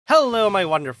Hello my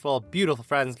wonderful, beautiful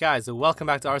friends, guys, and welcome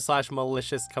back to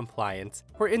r/MaliciousCompliance,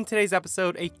 where in today's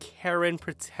episode, a Karen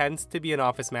pretends to be an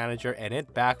office manager and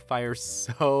it backfires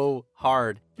so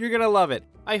hard. You're gonna love it.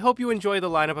 I hope you enjoy the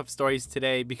lineup of stories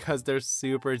today because they're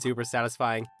super duper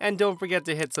satisfying, and don't forget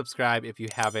to hit subscribe if you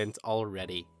haven't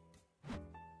already.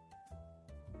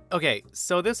 Okay,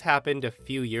 so this happened a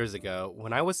few years ago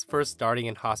when I was first starting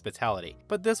in hospitality,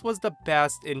 but this was the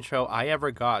best intro I ever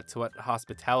got to what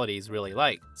hospitality is really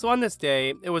like. So on this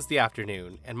day, it was the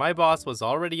afternoon, and my boss was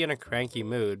already in a cranky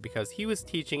mood because he was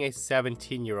teaching a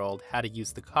 17-year-old how to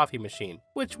use the coffee machine,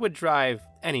 which would drive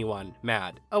anyone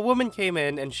mad. A woman came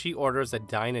in and she orders a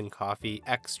dine-in coffee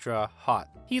extra hot.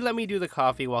 He let me do the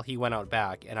coffee while he went out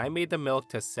back, and I made the milk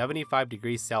to 75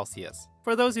 degrees Celsius.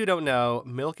 For those who don't know,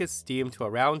 milk is steamed to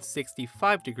around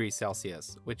 65 degrees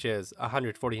Celsius, which is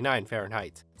 149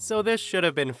 Fahrenheit. So this should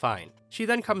have been fine. She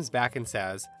then comes back and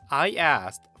says, I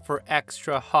asked for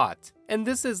extra hot, and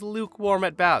this is lukewarm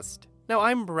at best. Now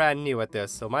I'm brand new at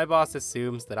this, so my boss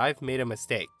assumes that I've made a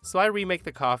mistake. So I remake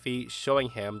the coffee,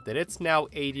 showing him that it's now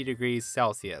 80 degrees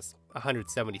Celsius,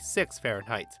 176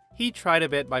 Fahrenheit. He tried a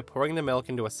bit by pouring the milk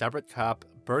into a separate cup,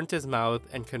 burnt his mouth,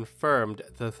 and confirmed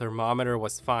the thermometer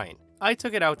was fine. I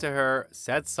took it out to her,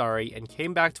 said sorry, and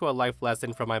came back to a life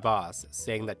lesson from my boss,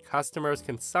 saying that customers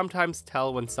can sometimes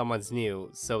tell when someone's new,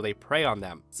 so they prey on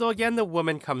them. So again, the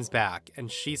woman comes back,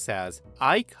 and she says,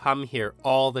 I come here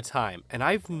all the time, and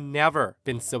I've never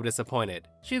been so disappointed.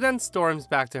 She then storms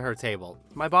back to her table.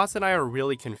 My boss and I are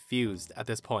really confused at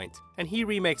this point, and he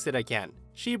remakes it again.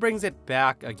 She brings it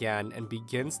back again and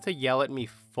begins to yell at me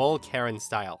full Karen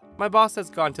style. My boss has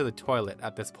gone to the toilet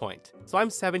at this point. So I'm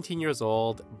 17 years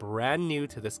old, brand new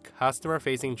to this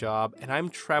customer-facing job, and I'm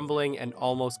trembling and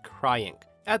almost crying.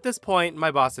 At this point,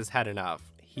 my boss has had enough.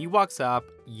 He walks up,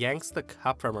 yanks the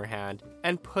cup from her hand,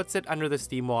 and puts it under the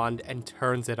steam wand and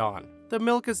turns it on. The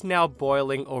milk is now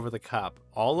boiling over the cup,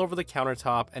 all over the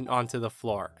countertop and onto the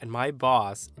floor, and my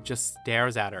boss just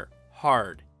stares at her,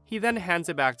 hard. He then hands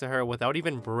it back to her without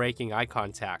even breaking eye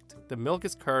contact. The milk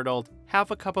is curdled, half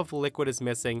a cup of liquid is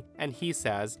missing, and he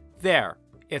says, there,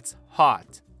 it's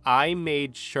hot. I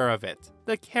made sure of it.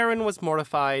 The Karen was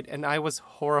mortified and I was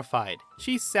horrified.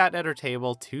 She sat at her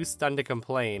table, too stunned to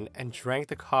complain, and drank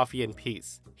the coffee in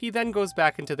peace. He then goes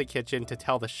back into the kitchen to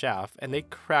tell the chef, and they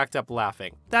cracked up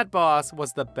laughing. That boss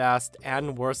was the best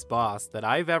and worst boss that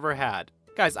I've ever had.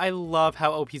 Guys, I love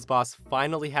how OP's boss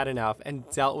finally had enough and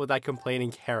dealt with that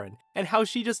complaining Karen, and how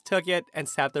she just took it and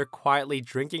sat there quietly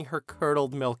drinking her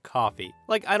curdled milk coffee.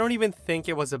 Like, I don't even think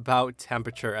it was about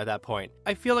temperature at that point.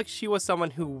 I feel like she was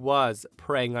someone who was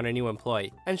preying on a new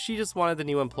employee, and she just wanted the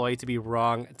new employee to be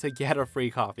wrong to get a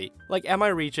free coffee. Like, am I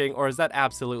reaching, or is that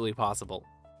absolutely possible?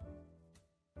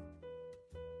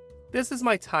 This is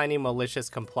my tiny malicious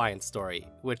compliance story,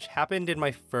 which happened in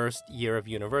my first year of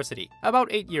university, about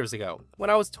 8 years ago, when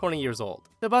I was 20 years old.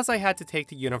 The bus I had to take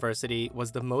to university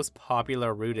was the most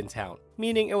popular route in town,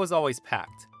 meaning it was always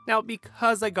packed. Now,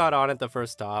 because I got on at the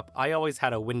first stop, I always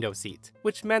had a window seat,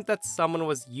 which meant that someone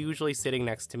was usually sitting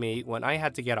next to me when I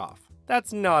had to get off.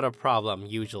 That's not a problem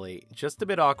usually, just a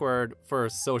bit awkward for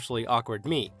socially awkward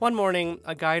me. One morning,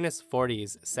 a guy in his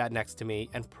 40s sat next to me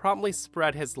and promptly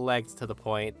spread his legs to the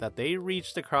point that they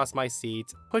reached across my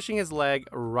seat, pushing his leg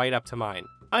right up to mine.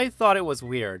 I thought it was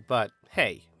weird, but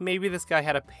hey, maybe this guy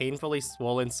had a painfully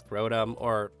swollen scrotum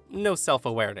or no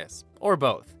self-awareness, or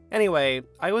both. Anyway,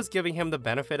 I was giving him the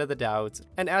benefit of the doubt,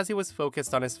 and as he was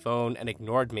focused on his phone and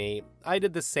ignored me, I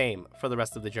did the same for the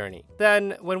rest of the journey.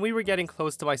 Then, when we were getting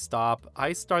close to my stop,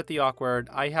 I start the awkward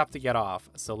I have to get off,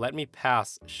 so let me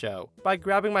pass show by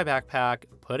grabbing my backpack,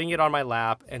 putting it on my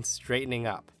lap, and straightening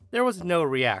up. There was no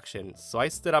reaction, so I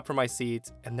stood up from my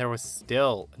seat, and there was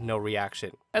still no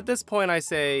reaction. At this point I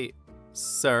say,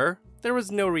 sir? There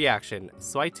was no reaction,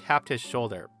 so I tapped his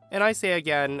shoulder, and I say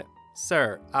again,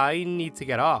 sir, I need to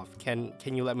get off. Can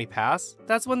you let me pass?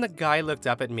 That's when the guy looked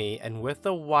up at me and with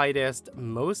the widest,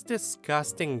 most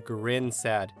disgusting grin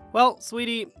said, well,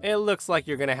 sweetie, it looks like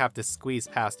you're gonna have to squeeze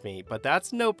past me, but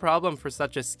that's no problem for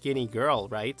such a skinny girl,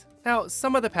 right? Now,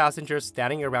 some of the passengers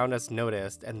standing around us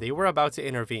noticed and they were about to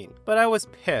intervene, but I was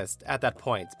pissed at that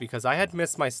point because I had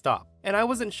missed my stop. And I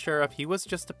wasn't sure if he was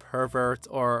just a pervert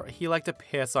or he liked to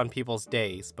piss on people's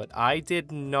days, but I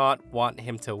did not want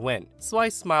him to win. So I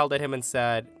smiled at him and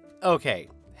said, okay,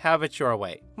 have it your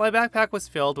way. My backpack was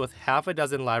filled with half a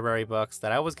dozen library books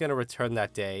that I was going to return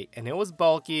that day, and it was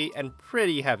bulky and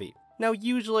pretty heavy. Now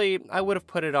usually I would have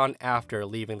put it on after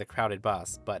leaving the crowded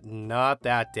bus, but not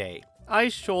that day. I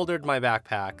shouldered my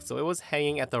backpack so it was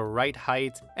hanging at the right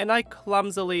height, and I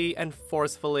clumsily and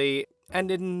forcefully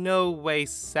and in no way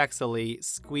sexily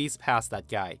squeeze past that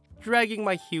guy, dragging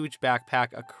my huge backpack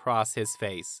across his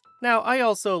face. Now, I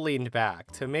also leaned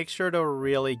back to make sure to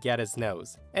really get his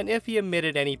nose, and if he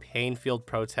emitted any pain-filled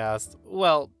protest,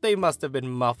 well, they must have been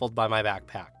muffled by my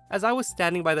backpack. As I was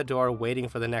standing by the door waiting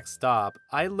for the next stop,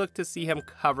 I looked to see him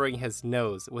covering his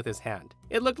nose with his hand.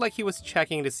 It looked like he was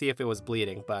checking to see if it was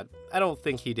bleeding, but I don't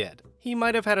think he did. He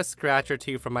might have had a scratch or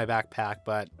two from my backpack,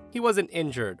 but he wasn't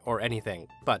injured or anything.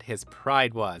 But his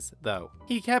pride was, though.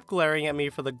 He kept glaring at me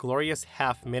for the glorious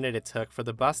half-minute it took for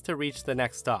the bus to reach the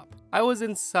next stop. I was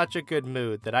in such a good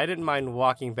mood that I didn't mind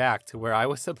walking back to where I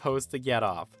was supposed to get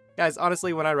off. Guys,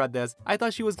 honestly, when I read this, I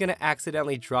thought she was gonna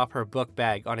accidentally drop her book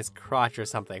bag on his crotch or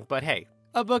something, but hey,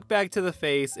 a book bag to the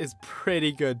face is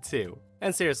pretty good too.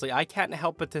 And seriously, I can't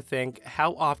help but to think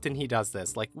how often he does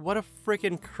this. Like, what a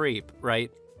freaking creep,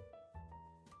 right?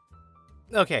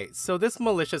 Okay, so this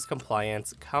malicious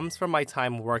compliance comes from my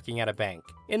time working at a bank,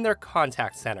 in their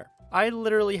contact center. I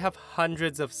literally have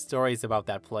hundreds of stories about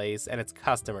that place and its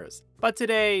customers. But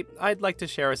today, I'd like to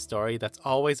share a story that's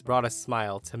always brought a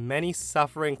smile to many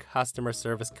suffering customer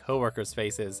service coworkers'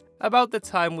 faces about the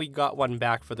time we got one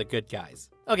back for the good guys.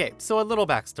 Okay, so a little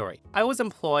backstory. I was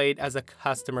employed as a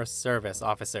customer service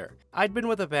officer. I'd been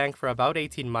with the bank for about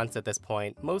 18 months at this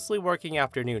point, mostly working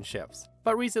afternoon shifts.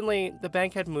 But recently, the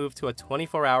bank had moved to a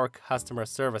 24-hour customer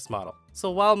service model.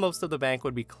 So while most of the bank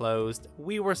would be closed,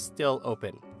 we were still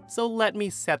open. So let me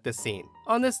set the scene.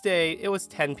 On this day, it was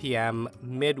 10 p.m.,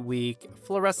 midweek,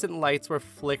 fluorescent lights were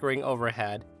flickering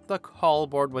overhead, the call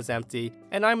board was empty,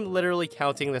 and I'm literally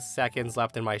counting the seconds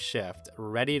left in my shift,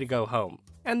 ready to go home.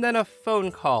 And then a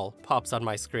phone call pops on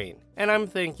my screen, and I'm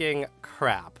thinking,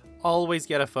 crap, always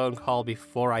get a phone call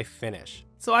before I finish.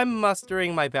 So I'm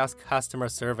mustering my best customer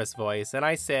service voice, and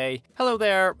I say, "Hello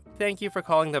there, thank you for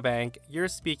calling the bank, you're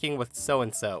speaking with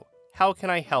so-and-so. How can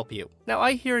I help you?" Now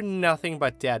I hear nothing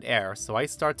but dead air, so I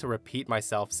start to repeat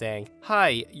myself saying,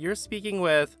 "Hi, you're speaking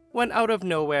with," when out of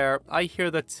nowhere, I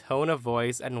hear the tone of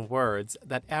voice and words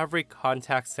that every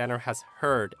contact center has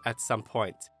heard at some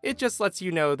point. It just lets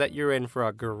you know that you're in for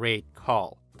a great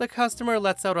call. The customer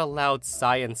lets out a loud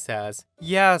sigh and says,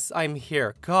 "Yes, I'm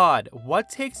here. God, what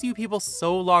takes you people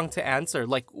so long to answer?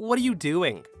 Like, what are you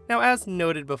doing?" Now, as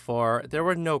noted before, there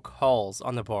were no calls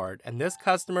on the board, and this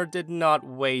customer did not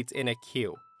wait in a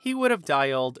queue. He would have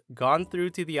dialed, gone through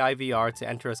to the IVR to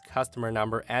enter his customer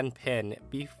number and PIN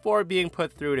before being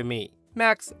put through to me.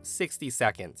 Max 60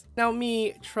 seconds. Now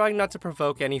me, trying not to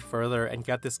provoke any further and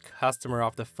get this customer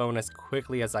off the phone as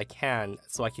quickly as I can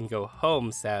so I can go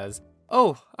home, says,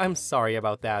 "Oh, I'm sorry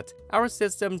about that. Our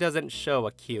system doesn't show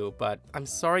a queue, but I'm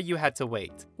sorry you had to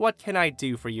wait. What can I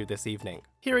do for you this evening?"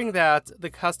 Hearing that, the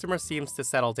customer seems to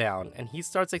settle down, and he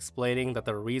starts explaining that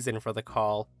the reason for the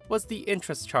call was the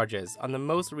interest charges on the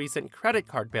most recent credit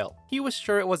card bill. He was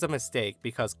sure it was a mistake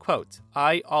because, quote,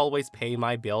 "I always pay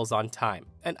my bills on time,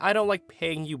 and I don't like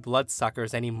paying you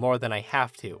bloodsuckers any more than I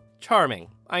have to." Charming,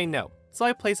 I know. So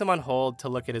I place him on hold to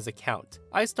look at his account.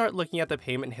 I start looking at the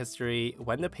payment history,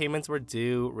 when the payments were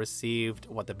due, received,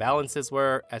 what the balances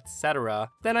were, etc.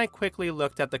 Then I quickly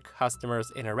looked at the customer's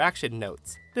interaction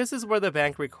notes. This is where the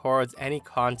bank records any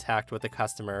contact with the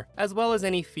customer, as well as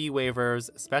any fee waivers,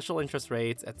 special interest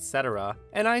rates, etc.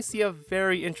 And I see a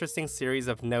very interesting series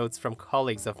of notes from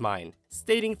colleagues of mine,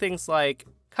 stating things like,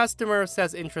 "Customer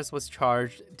says interest was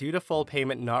charged due to full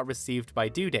payment not received by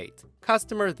due date.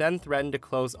 Customer then threatened to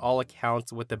close all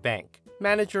accounts with the bank.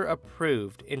 Manager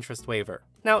approved interest waiver."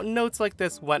 Now, notes like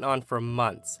this went on for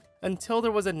months, until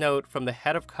there was a note from the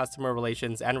head of customer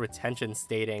relations and retention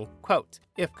stating, quote,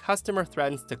 "If customer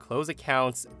threatens to close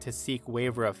accounts to seek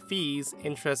waiver of fees,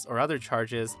 interest, or other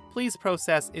charges, please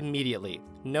process immediately.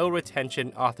 No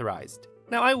retention authorized."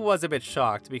 Now, I was a bit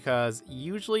shocked because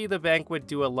usually the bank would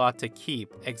do a lot to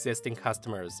keep existing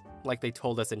customers, like they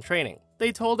told us in training.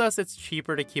 They told us it's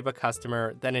cheaper to keep a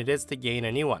customer than it is to gain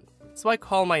a new one. So I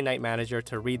call my night manager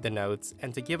to read the notes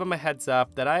and to give him a heads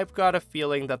up that I've got a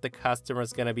feeling that the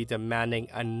customer's gonna be demanding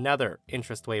another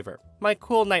interest waiver. My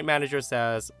cool night manager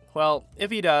says, well, if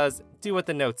he does, do what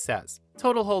the note says.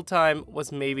 Total hold time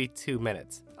was maybe 2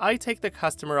 minutes. I take the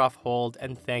customer off hold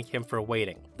and thank him for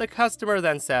waiting. The customer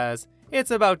then says,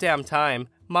 "It's about damn time.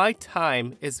 My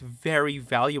time is very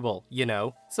valuable, you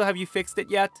know. So have you fixed it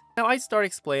yet?" Now I start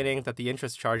explaining that the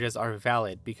interest charges are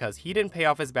valid because he didn't pay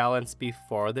off his balance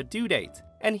before the due date.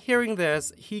 And hearing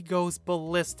this, he goes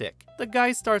ballistic. The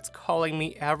guy starts calling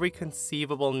me every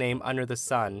conceivable name under the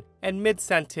sun, and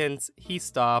mid-sentence, he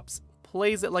stops,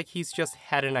 plays it like he's just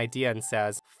had an idea and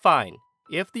says, "Fine.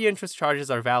 if the interest charges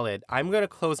are valid, I'm gonna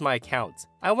close my account.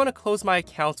 I wanna close my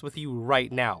accounts with you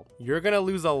right now. You're gonna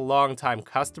lose a long-time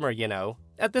customer, you know.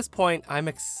 At this point, I'm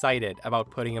excited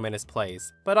about putting him in his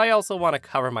place, but I also want to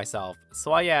cover myself,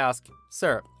 so I ask,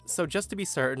 "Sir, so just to be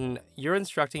certain, you're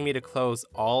instructing me to close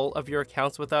all of your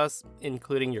accounts with us,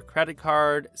 including your credit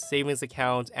card, savings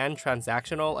account, and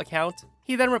transactional account?"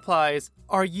 He then replies,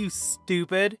 "Are you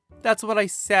stupid? That's what I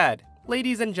said."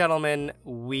 Ladies and gentlemen,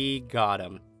 we got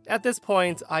him. At this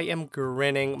point, I am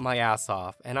grinning my ass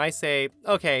off, and I say,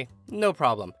 "Okay, no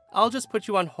problem. I'll just put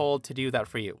you on hold to do that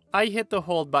for you." I hit the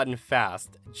hold button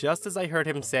fast, just as I heard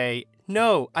him say,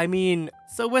 "No, I mean..."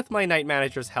 So with my night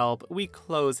manager's help, we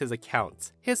close his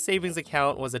account. His savings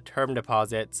account was a term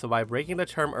deposit, so by breaking the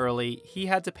term early, he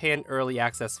had to pay an early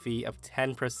access fee of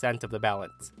 10% of the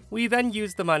balance. We then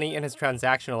used the money in his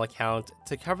transactional account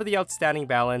to cover the outstanding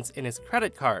balance in his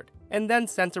credit card, and then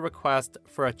sent a request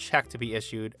for a check to be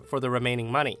issued for the remaining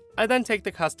money. I then take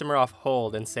the customer off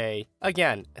hold and say,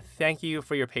 "Again, thank you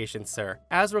for your patience, sir.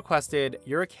 As requested,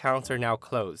 your accounts are now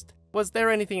closed. Was there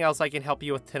anything else I can help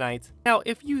you with tonight?" Now,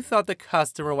 if you thought the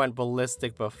customer went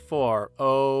ballistic before,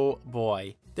 oh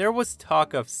boy. There was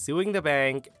talk of suing the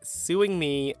bank, suing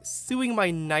me, suing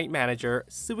my night manager,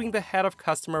 suing the head of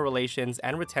customer relations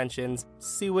and retentions,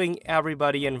 suing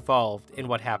everybody involved in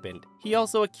what happened. He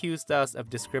also accused us of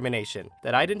discrimination,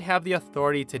 that I didn't have the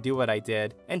authority to do what I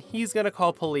did, and he's gonna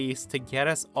call police to get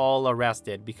us all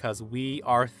arrested because we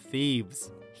are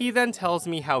thieves. He then tells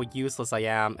me how useless I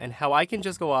am and how I can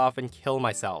just go off and kill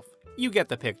myself. You get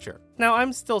the picture. Now,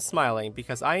 I'm still smiling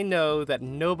because I know that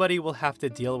nobody will have to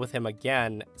deal with him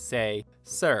again. Say,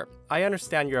 "Sir, I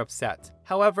understand you're upset.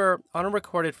 However, on a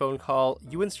recorded phone call,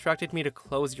 you instructed me to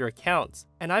close your accounts,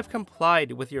 and I've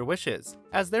complied with your wishes.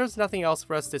 As there's nothing else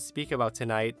for us to speak about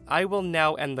tonight, I will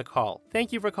now end the call.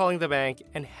 Thank you for calling the bank,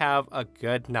 and have a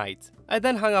good night." I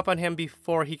then hung up on him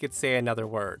before he could say another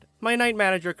word. My night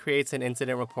manager creates an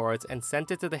incident report and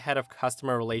sent it to the head of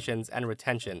customer relations and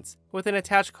retentions, with an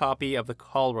attached copy of the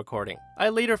call recording. I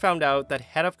later found out that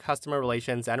head of customer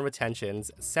relations and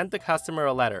retentions sent the customer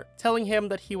a letter telling him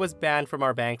that he was banned from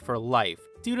our bank for life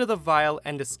due to the vile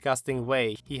and disgusting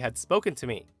way he had spoken to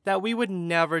me, that we would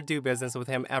never do business with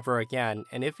him ever again,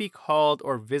 and if he called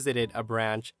or visited a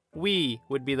branch, we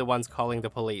would be the ones calling the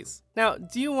police. Now,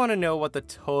 do you want to know what the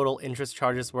total interest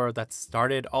charges were that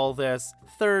started all this?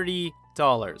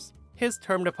 $30. His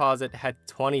term deposit had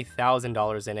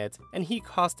 $20,000 in it, and he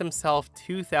cost himself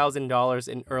 $2,000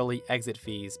 in early exit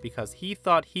fees because he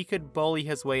thought he could bully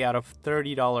his way out of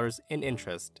 $30 in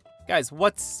interest. Guys,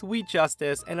 what sweet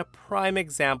justice and a prime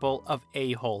example of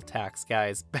a-hole tax,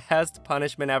 guys. Best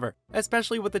punishment ever,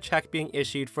 especially with the check being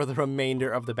issued for the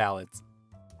remainder of the balance.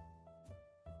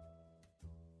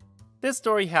 This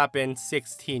story happened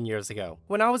 16 years ago.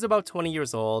 When I was about 20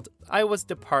 years old, I was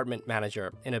department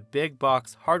manager in a big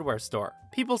box hardware store.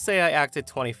 People say I acted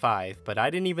 25, but I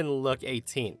didn't even look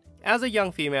 18. As a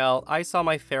young female, I saw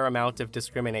my fair amount of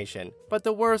discrimination, but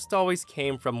the worst always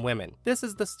came from women. This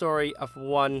is the story of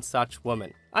one such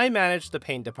woman. I managed the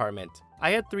paint department.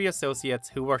 I had 3 associates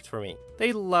who worked for me.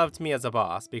 They loved me as a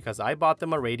boss because I bought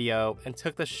them a radio and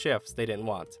took the shifts they didn't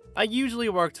want. I usually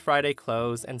worked Friday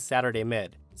close and Saturday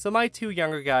mid, so my 2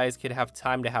 younger guys could have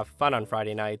time to have fun on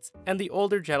Friday nights, and the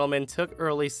older gentlemen took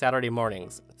early Saturday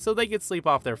mornings, so they could sleep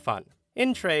off their fun.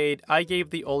 In trade, I gave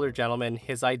the older gentleman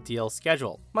his ideal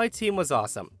schedule. My team was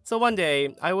awesome. So one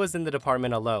day, I was in the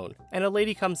department alone, and a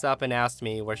lady comes up and asked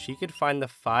me where she could find the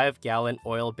 5-gallon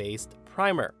oil-based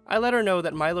primer. I let her know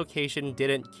that my location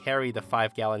didn't carry the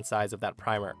 5-gallon size of that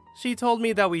primer. She told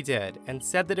me that we did, and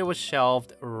said that it was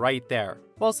shelved right there,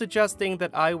 while suggesting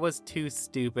that I was too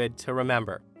stupid to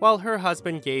remember, while her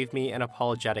husband gave me an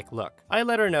apologetic look. I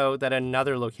let her know that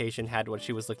another location had what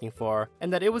she was looking for,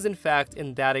 and that it was in fact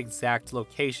in that exact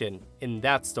location, in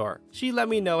that store. She let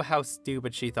me know how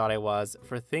stupid she thought I was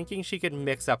for thinking she could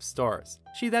mix up stores.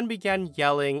 She then began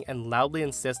yelling and loudly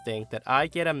insisting that I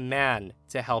get a man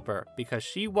to help her because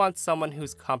she wants someone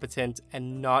who's competent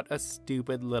and not a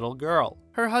stupid little girl.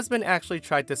 Her husband actually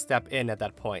tried to step in at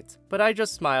that point, but I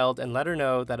just smiled and let her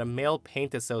know that a male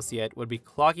paint associate would be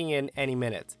clocking in any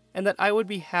minute, and that I would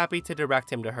be happy to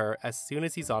direct him to her as soon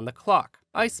as he's on the clock.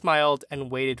 I smiled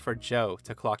and waited for Joe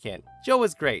to clock in. Joe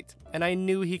was great, and I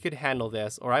knew he could handle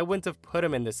this or I wouldn't have put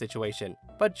him in this situation.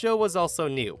 But Joe was also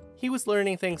new. He was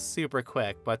learning things super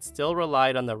quick, but still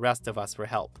relied on the rest of us for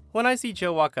help. When I see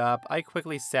Joe walk up, I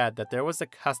quickly said that there was a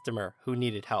customer who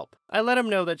needed help. I let him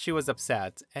know that she was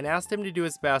upset and asked him to do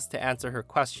his best to answer her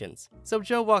questions. So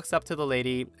Joe walks up to the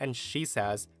lady and she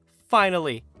says,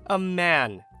 "Finally, a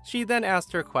man." She then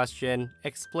asked her question,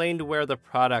 explained where the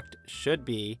product should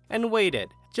be, and waited.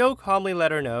 Joe calmly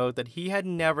let her know that he had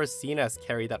never seen us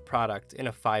carry that product in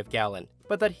a 5-gallon,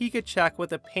 but that he could check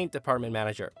with the paint department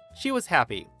manager. She was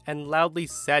happy, and loudly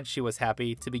said she was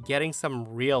happy to be getting some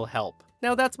real help.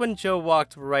 Now that's when Joe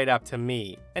walked right up to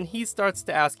me, and he starts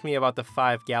to ask me about the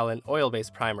 5-gallon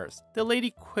oil-based primers. The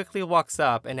lady quickly walks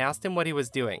up and asked him what he was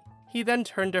doing. He then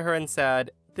turned to her and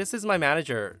said, "This is my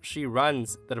manager, she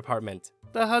runs the department."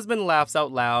 The husband laughs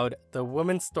out loud, the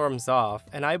woman storms off,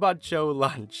 and I bought Joe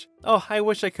lunch. Oh, I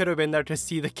wish I could have been there to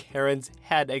see the Karen's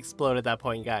head explode at that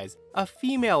point, guys. A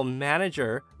female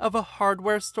manager of a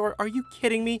hardware store? Are you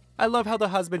kidding me? I love how the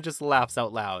husband just laughs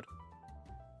out loud.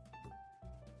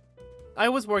 I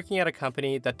was working at a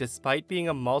company that, despite being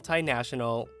a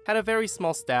multinational, had a very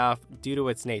small staff due to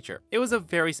its nature. It was a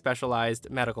very specialized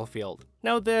medical field.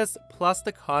 Now this, plus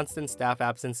the constant staff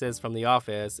absences from the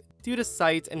office due to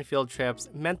site and field trips,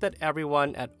 meant that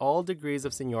everyone at all degrees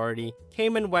of seniority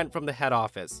came and went from the head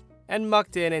office, and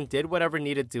mucked in and did whatever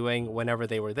needed doing whenever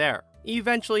they were there.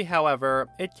 Eventually, however,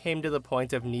 it came to the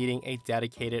point of needing a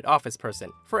dedicated office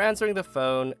person for answering the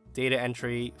phone, data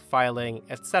entry, filing,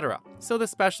 etc. So the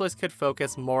specialist could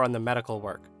focus more on the medical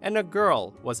work, and a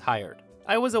girl was hired.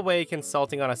 I was away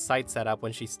consulting on a site setup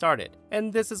when she started,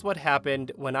 and this is what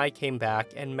happened when I came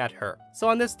back and met her. So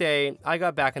on this day, I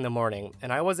got back in the morning,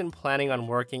 and I wasn't planning on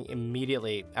working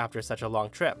immediately after such a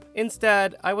long trip.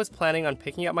 Instead, I was planning on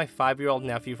picking up my 5-year-old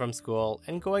nephew from school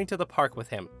and going to the park with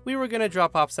him. We were gonna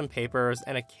drop off some papers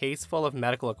and a case full of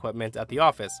medical equipment at the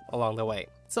office along the way.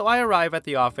 So I arrive at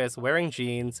the office wearing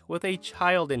jeans with a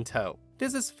child in tow.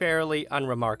 This is fairly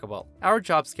unremarkable. Our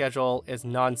job schedule is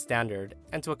non-standard,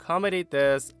 and to accommodate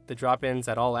this, the drop-ins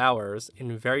at all hours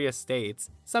in various states,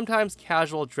 sometimes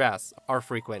casual dress are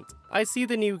frequent. I see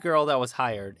the new girl that was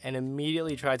hired and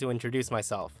immediately try to introduce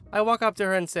myself. I walk up to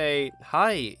her and say,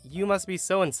 "Hi, you must be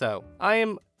so-and-so.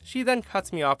 She then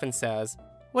cuts me off and says,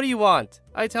 "What do you want?"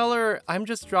 I tell her I'm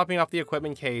just dropping off the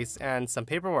equipment case and some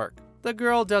paperwork. The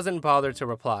girl doesn't bother to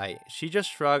reply, she just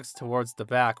shrugs towards the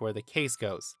back where the case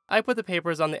goes. I put the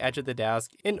papers on the edge of the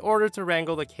desk in order to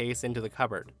wrangle the case into the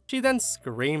cupboard. She then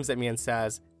screams at me and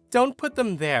says, "Don't put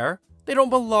them there! They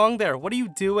don't belong there! What are you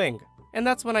doing?" And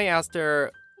that's when I asked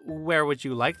her, "Where would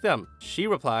you like them?" She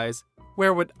replies,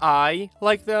 "Where would I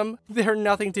like them? They're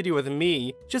nothing to do with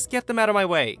me. Just get them out of my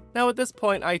way." Now at this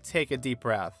point, I take a deep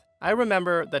breath. I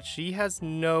remember that she has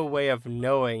no way of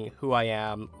knowing who I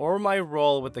am or my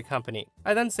role with the company.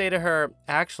 I then say to her,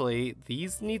 "Actually,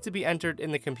 these need to be entered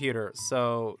in the computer,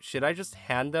 so should I just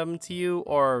hand them to you,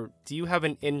 or do you have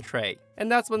an in tray?"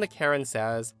 And that's when the Karen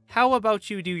says, "How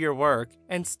about you do your work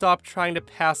and stop trying to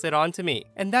pass it on to me?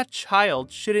 And that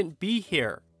child shouldn't be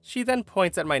here." She then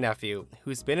points at my nephew,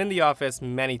 who's been in the office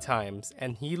many times,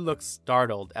 and he looks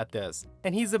startled at this,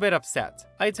 and he's a bit upset.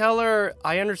 I tell her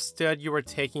I understood you were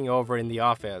taking over in the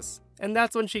office, and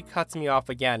that's when she cuts me off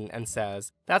again and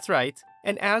says, "That's right,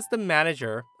 and as the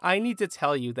manager, I need to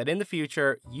tell you that in the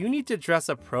future, you need to dress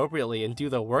appropriately and do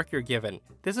the work you're given.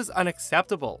 This is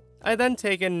unacceptable." I then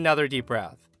take another deep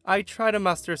breath. I try to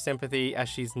muster sympathy as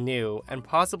she's new and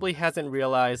possibly hasn't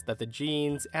realized that the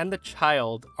jeans and the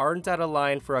child aren't at a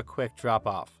line for a quick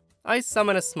drop-off. I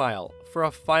summon a smile for a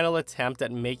final attempt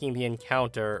at making the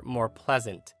encounter more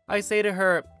pleasant. I say to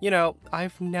her,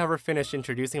 I've never finished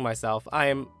introducing myself.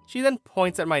 She then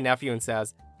points at my nephew and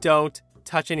says, "Don't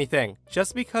touch anything.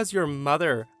 Just because your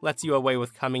mother lets you away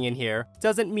with coming in here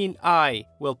doesn't mean I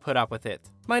will put up with it."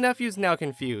 My nephew's now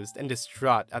confused and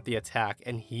distraught at the attack,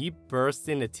 and he bursts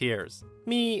into tears.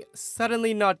 Me,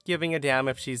 suddenly not giving a damn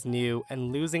if she's new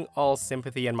and losing all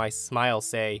sympathy, and my smile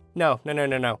say, No,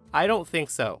 I don't think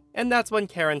so." And that's when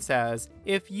Karen says,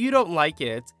 "If you don't like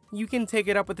it, you can take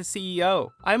it up with the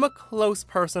CEO. I'm a close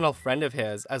personal friend of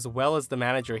his as well as the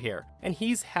manager here, and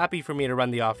he's happy for me to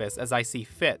run the office as I see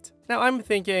fit." Now I'm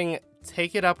thinking,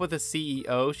 take it up with the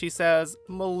CEO, she says,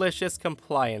 malicious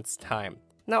compliance time.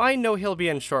 Now I know he'll be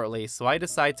in shortly, so I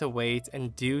decide to wait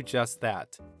and do just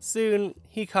that. Soon,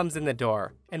 he comes in the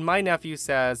door, and my nephew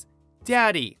says,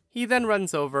 "Daddy!" He then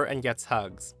runs over and gets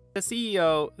hugs. The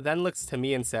CEO then looks to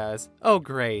me and says, "Oh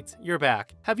great, you're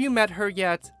back. Have you met her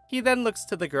yet?" He then looks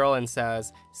to the girl and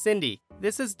says, "Cindy,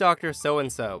 this is Dr.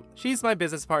 So-and-so. She's my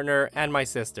business partner and my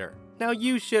sister." Now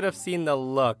you should have seen the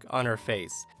look on her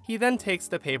face. He then takes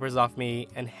the papers off me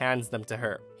and hands them to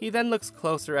her. He then looks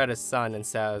closer at his son and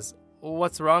says,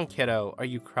 "What's wrong, kiddo? Are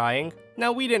you crying?"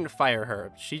 Now we didn't fire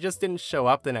her, she just didn't show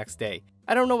up the next day.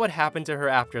 I don't know what happened to her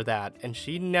after that, and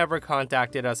she never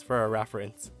contacted us for a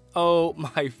reference. Oh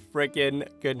my freaking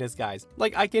goodness, guys.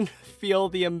 Like, I can feel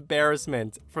the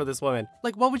embarrassment for this woman.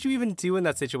 Like, what would you even do in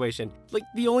that situation? Like,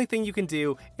 the only thing you can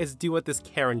do is do what this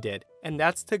Karen did, and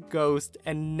that's to ghost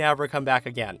and never come back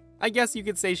again. I guess you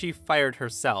could say she fired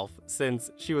herself, since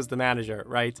she was the manager,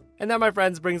 right? And that, my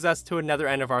friends, brings us to another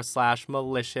end of our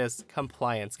 /malicious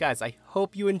compliance. Guys, I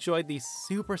hope you enjoyed these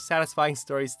super satisfying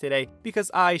stories today,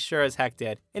 because I sure as heck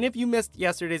did. And if you missed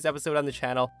yesterday's episode on the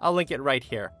channel, I'll link it right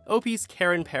here. OP's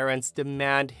Karen parents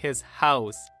demand his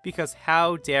house, because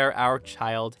how dare our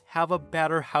child have a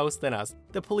better house than us?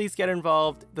 The police get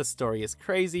involved, the story is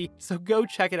crazy, so go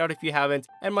check it out if you haven't,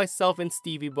 and myself and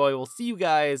Stevie Boy will see you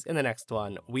guys in the next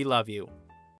one. We love you.